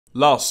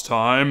Last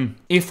time,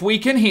 if we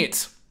can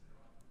hit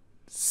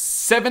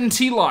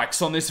 70 likes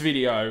on this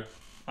video,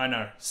 I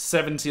know,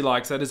 70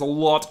 likes, that is a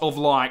lot of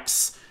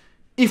likes.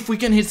 If we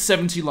can hit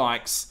 70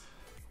 likes,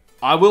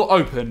 I will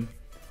open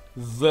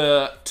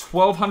the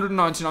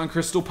 1299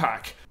 crystal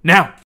pack.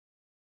 Now!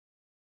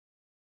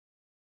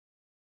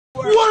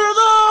 What are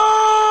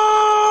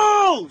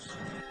those?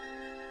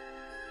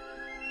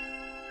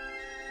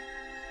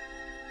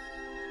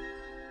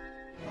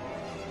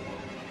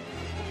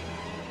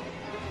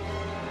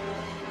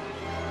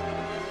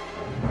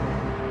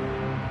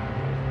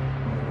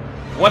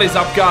 What is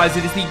up, guys?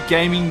 It is the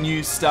gaming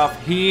news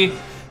stuff here,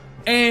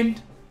 and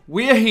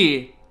we're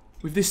here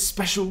with this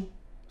special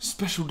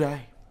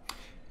day.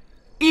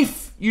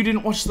 If you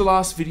didn't watch the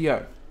last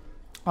video,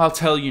 I'll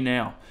tell you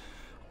now.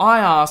 I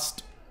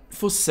asked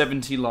for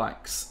 70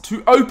 likes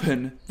to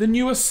open the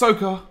new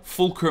AHSOKA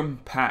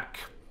Fulcrum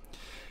pack.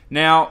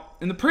 Now,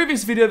 in the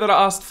previous video that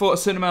I asked for a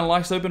certain amount of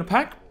likes to open a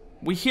pack,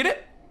 we hit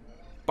it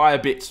by a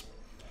bit.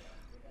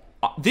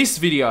 This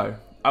video,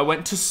 I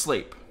went to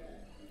sleep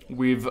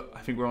with, I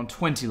think we're on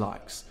 20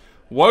 likes.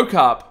 Woke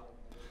up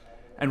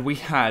and we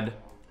had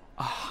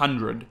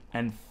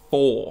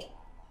 104.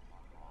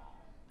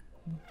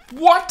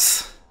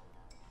 What?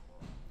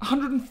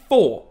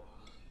 104?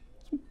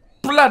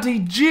 Bloody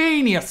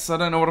genius! I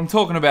don't know what I'm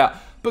talking about.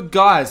 But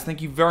guys,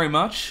 thank you very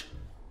much.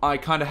 I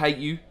kind of hate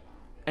you,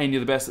 and you're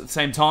the best at the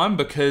same time,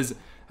 because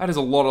that is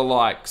a lot of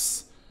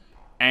likes.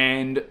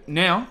 And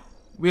now,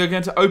 we are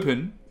going to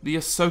open the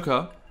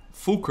AHSOKA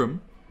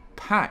Fulcrum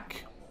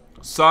pack.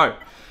 So,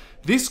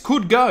 this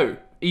could go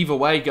either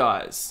way,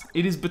 guys.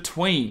 It is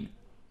between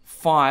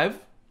 5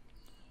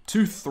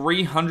 to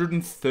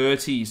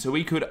 330. So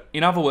we could,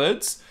 in other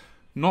words,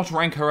 not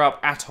rank her up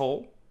at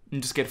all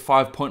and just get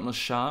 5 pointless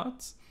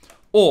shards.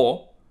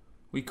 Or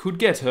we could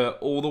get her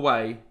all the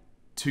way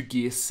to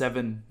gear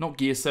 7. Not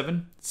gear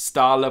 7,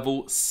 star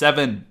level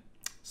 7.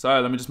 So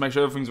let me just make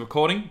sure everything's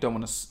recording. Don't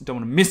want to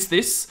miss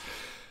this.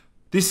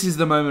 This is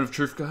the moment of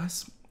truth,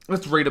 guys.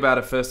 Let's read about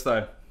it first,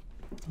 though.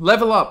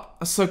 Level up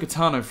AHSOKA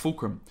TANO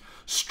Fulcrum.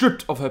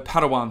 Stripped of her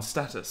Padawan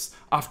status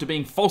after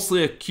being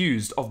falsely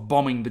accused of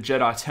bombing the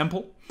Jedi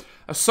Temple,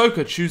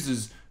 AHSOKA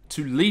chooses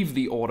to leave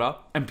the Order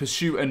and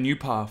pursue a new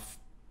path.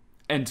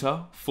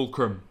 Enter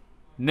Fulcrum.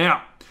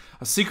 Now,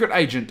 a secret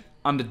agent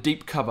under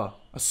deep cover,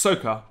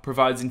 AHSOKA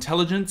provides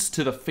intelligence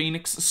to the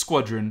Phoenix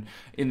Squadron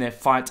in their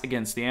fight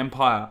against the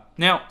Empire.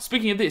 Now,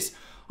 speaking of this,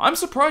 I'm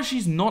surprised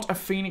she's not a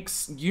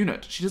Phoenix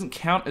unit. She doesn't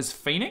count as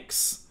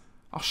Phoenix.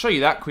 I'll show you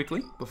that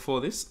quickly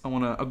before this. I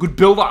want a good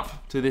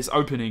build-up to this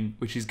opening,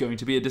 which is going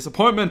to be a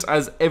disappointment,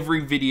 as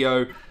every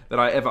video that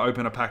I ever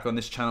open a pack on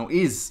this channel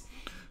is.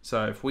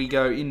 So if we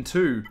go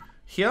into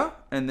here,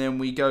 and then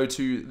we go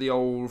to the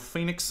old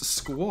Phoenix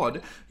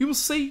Squad, you will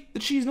see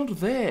that she's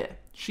not there.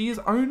 She is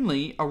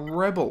only a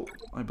rebel,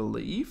 I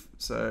believe.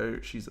 So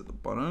she's at the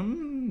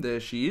bottom. There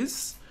she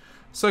is.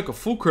 AHSOKA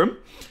Fulcrum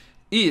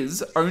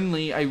is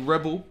only a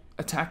rebel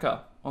attacker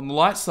on the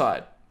light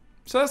side.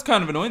 So that's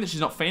kind of annoying that she's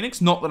not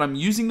Phoenix. Not that I'm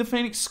using the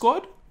Phoenix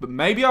squad, but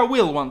maybe I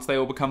will once they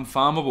all become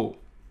farmable.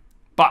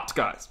 But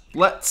guys,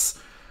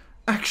 let's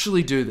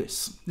actually do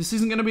this. This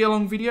isn't going to be a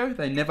long video.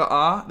 They never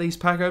are, these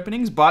pack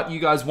openings, but you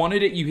guys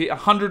wanted it. You hit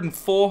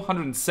 104,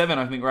 107,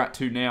 I think we're at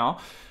 2 now.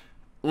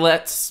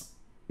 Let's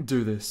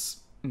do this.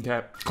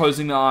 Okay,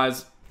 closing the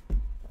eyes.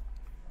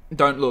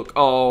 Don't look.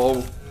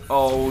 Oh,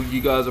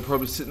 you guys are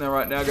probably sitting there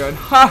right now going,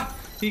 ha!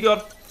 He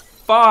got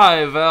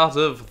 5 out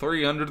of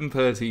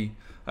 330.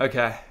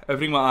 Okay,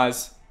 opening my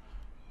eyes.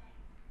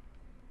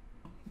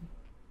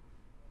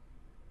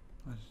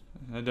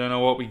 I don't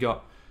know what we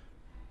got.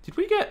 Did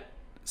we get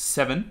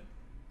 7?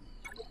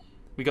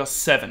 We got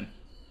 7.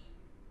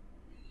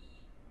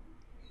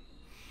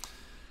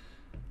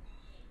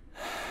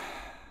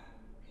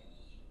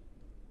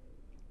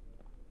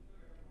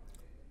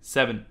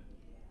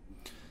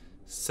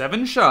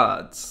 Seven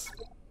shards.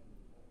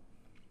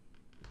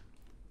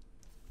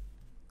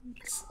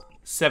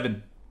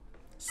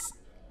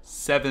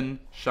 7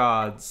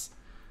 shards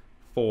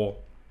for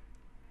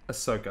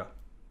AHSOKA.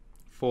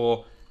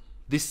 For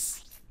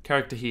this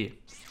character here.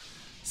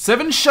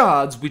 7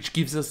 shards, which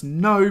gives us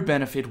no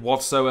benefit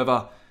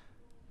whatsoever.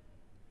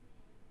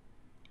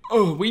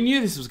 Oh, we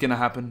knew this was going to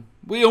happen.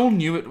 We all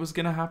knew it was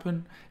going to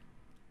happen.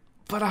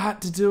 But I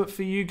had to do it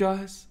for you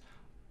guys.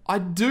 I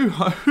do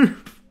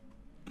hope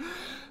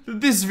that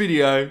this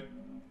video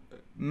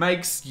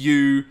makes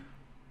you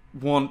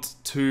want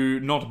to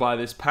not buy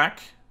this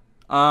pack.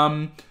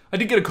 I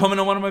did get a comment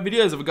on one of my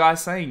videos of a guy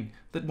saying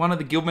that one of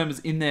the guild members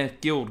in their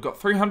guild got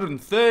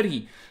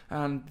 330,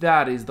 and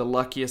that is the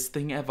luckiest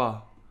thing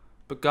ever.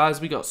 But guys,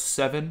 we got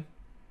 7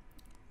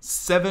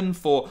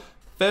 for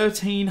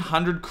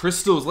 1,300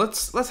 crystals.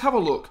 Let's have a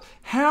look.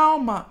 How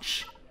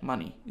much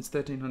money is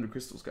 1,300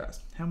 crystals, guys?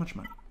 How much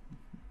money?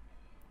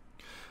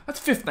 That's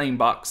 15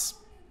 bucks.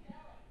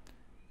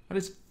 That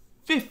is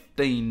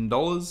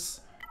 $15.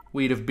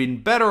 We'd have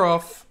been better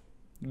off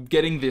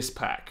getting this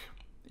pack.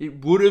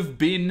 It would have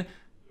been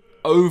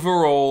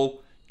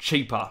overall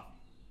cheaper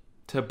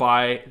to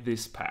buy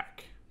this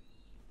pack.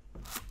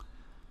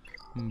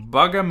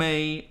 Bugger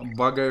me,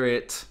 bugger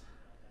it.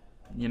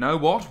 You know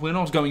what? We're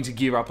not going to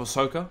gear up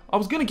AHSOKA. I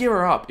was going to gear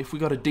her up if we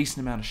got a decent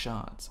amount of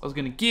shards. I was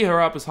going to gear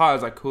her up as high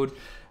as I could.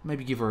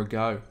 Maybe give her a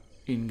go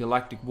in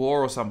Galactic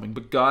War or something.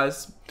 But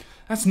guys,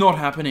 that's not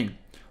happening.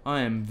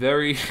 I am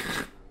very...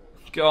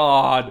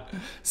 God.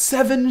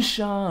 7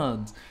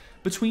 shards.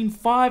 Between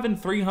 5 and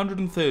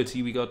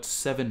 330, we got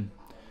 7.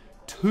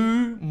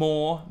 2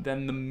 more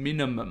than the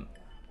minimum.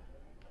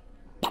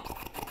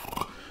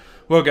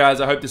 Well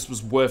guys, I hope this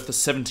was worth the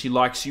 70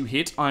 likes you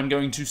hit. I'm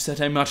going to set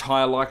a much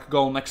higher like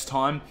goal next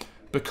time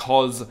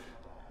because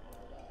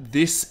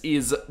this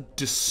is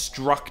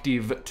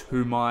destructive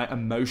to my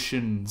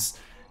emotions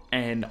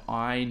and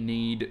I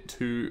need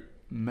to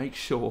make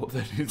sure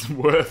that it's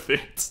worth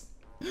it.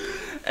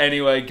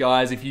 Anyway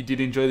guys, if you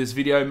did enjoy this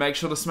video, make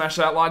sure to smash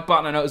that like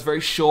button. I know it was very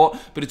short,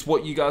 but it's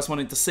what you guys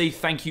wanted to see.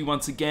 Thank you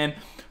once again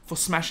for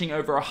smashing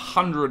over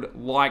 100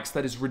 likes.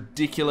 That is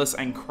ridiculous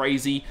and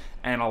crazy,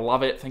 and I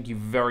love it. Thank you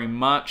very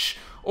much.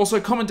 Also,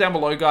 comment down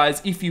below,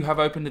 guys, if you have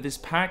opened this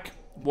pack,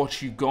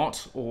 what you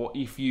got, or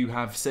if you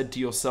have said to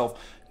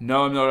yourself,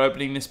 no, I'm not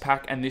opening this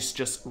pack, and this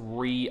just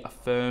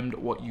reaffirmed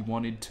what you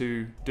wanted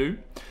to do.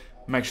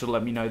 Make sure to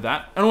let me know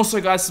that. And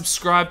also, guys,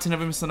 subscribe to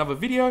never miss another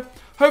video.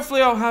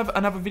 Hopefully, I'll have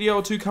another video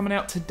or two coming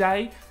out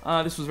today.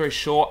 This was very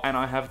short, and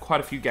I have quite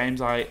a few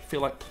games I feel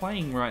like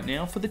playing right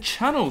now for the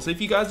channel. So if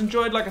you guys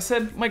enjoyed, like I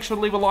said, make sure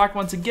to leave a like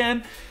once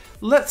again.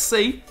 Let's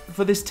see,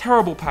 for this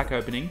terrible pack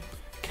opening,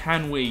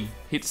 can we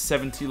hit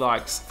 70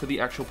 likes for the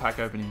actual pack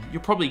opening?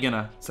 You're probably going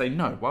to say,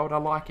 no, why would I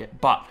like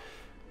it? But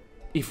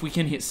if we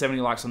can hit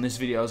 70 likes on this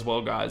video as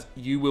well, guys,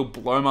 you will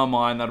blow my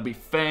mind. That'll be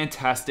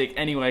fantastic.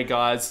 Anyway,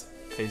 guys,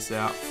 peace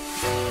out.